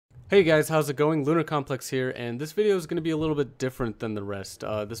Hey guys, how's it going? Lunar Complex here, and this video is going to be a little bit different than the rest.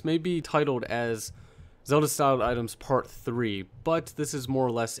 This may be titled as Zelda Styled Items Part 3, but this is more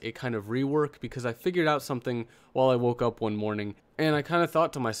or less a kind of rework because I figured out something while I woke up one morning, and I kind of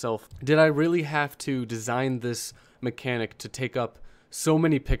thought to myself, did I really have to design this mechanic to take up so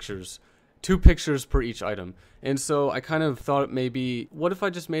many pictures? 2 pictures per each item. And so I kind of thought maybe, what if I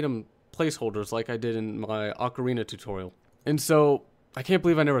just made them placeholders like I did in my Ocarina tutorial? And so I can't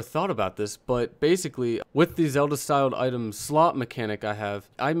believe I never thought about this, but basically with the Zelda Styled Items slot mechanic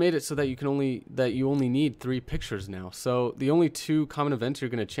I made it so that you only need 3 pictures now. So the only 2 common events you're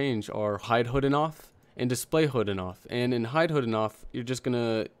going to change are hide hood and off and display hood and off. And in hide hood and off,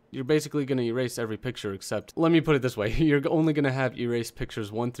 you're basically going to erase every picture except, let me put it this way, you're only going to have erase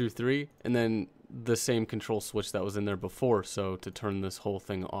pictures 1 through 3 and then the same control switch that was in there before, so to turn this whole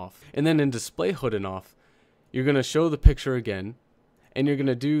thing off. And then in display hood and off, you're going to show the picture again. And you're going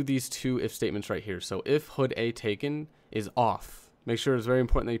to do these 2 if statements right here. So if hood A taken is off, make sure it's very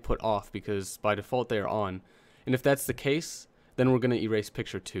important that you put off because by default they are on. And if that's the case, then we're going to erase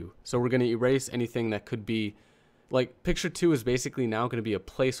picture 2. So we're going to erase anything that could be, like picture 2 is basically now going to be a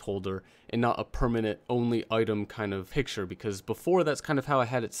placeholder and not a permanent only item kind of picture, because before that's kind of how I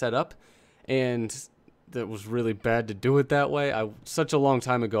had it set up. And that was really bad to do it that way. Such a long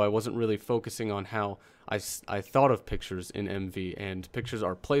time ago, I wasn't really focusing on how I thought of pictures in MV, and pictures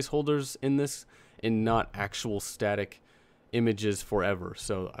are placeholders in this and not actual static images forever.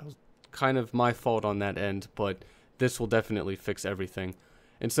 So I was kind of my fault on that end, but this will definitely fix everything.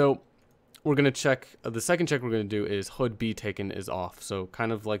 And so we're going to check, the second check we're going to do is hood B taken is off. So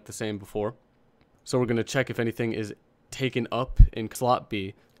kind of like the same before. So we're going to check if anything is taken up in slot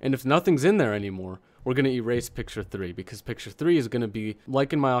B, and if nothing's in there anymore, we're going to erase picture 3, because picture 3 is going to be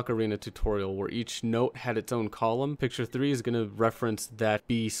like in my Ocarina tutorial where each note had its own column. Picture 3 is going to reference that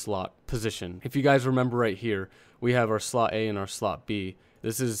B slot position. If you guys remember right here, we have our slot A and our slot B.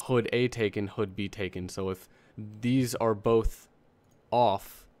 This is hood A taken, hood B taken. So if these are both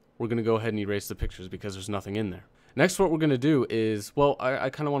off, we're going to go ahead and erase the pictures because there's nothing in there. Next, what we're going to do is, well,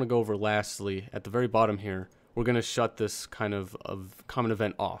 I kind of want to go over lastly at the very bottom here. We're going to shut this kind of common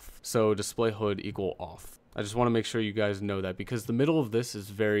event off. So display hood equal off. I just want to make sure you guys know that because the middle of this is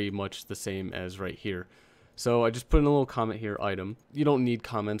very much the same as right here. So I just put in a little comment here, item. You don't need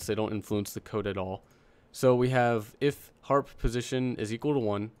comments. They don't influence the code at all. So we have if harp position is equal to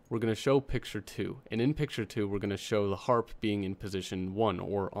 1, we're going to show picture 2. And in picture 2, we're going to show the harp being in position 1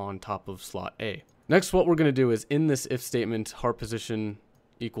 or on top of slot A. Next, what we're going to do is in this if statement, harp position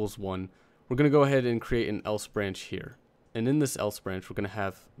equals 1, we're going to go ahead and create an else branch here. And in this else branch, we're going to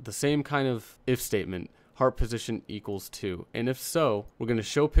have the same kind of if statement, harp position equals 2. And if so, we're going to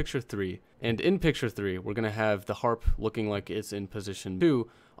show picture 3. And in picture 3, we're going to have the harp looking like it's in position 2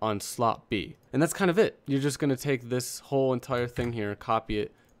 on slot B. And that's kind of it. You're just going to take this whole entire thing here, copy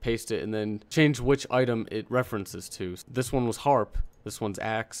it, paste it, and then change which item it references to. This one was harp, this one's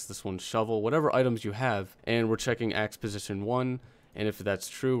axe, this one's shovel, whatever items you have. And we're checking axe position 1. And if that's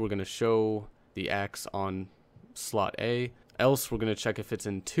true, we're going to show the axe on slot A. Else, we're going to check if it's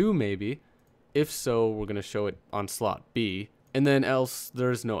in 2 maybe. If so, we're going to show it on slot B. And then else,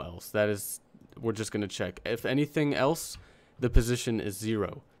 there's no else. That is, we're just going to check. If anything else, the position is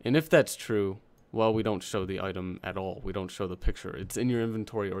 0. And if that's true, well, we don't show the item at all. We don't show the picture. It's in your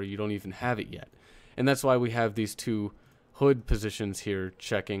inventory or you don't even have it yet. And that's why we have these 2 hood positions here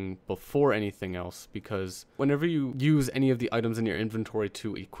checking before anything else, because whenever you use any of the items in your inventory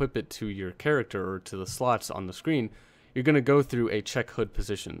to equip it to your character or to the slots on the screen, you're going to go through a check hood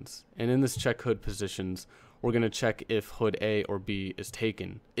positions. And in this check hood positions, we're going to check if hood A or B is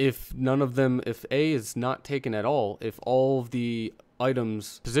taken. If none of them, if A is not taken at all, if all of the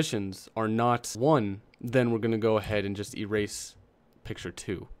items positions are not 1, then we're going to go ahead and just erase picture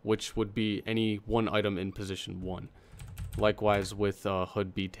 2, which would be any one item in position 1. Likewise with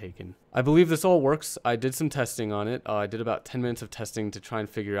hood B taken. I believe this all works. I did some testing on it. I did about 10 minutes of testing to try and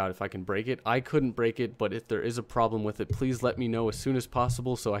figure out if I can break it. I couldn't break it, but if there is a problem with it, please let me know as soon as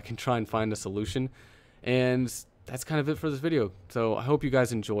possible so I can try and find a solution. And that's kind of it for this video. So I hope you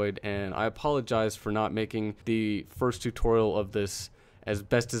guys enjoyed, and I apologize for not making the first tutorial of this as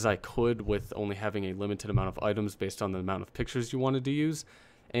best as I could with only having a limited amount of items based on the amount of pictures you wanted to use.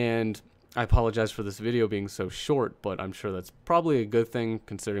 And I apologize for this video being so short, but I'm sure that's probably a good thing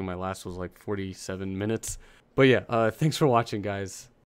considering my last was like 47 minutes. But yeah, thanks for watching, guys.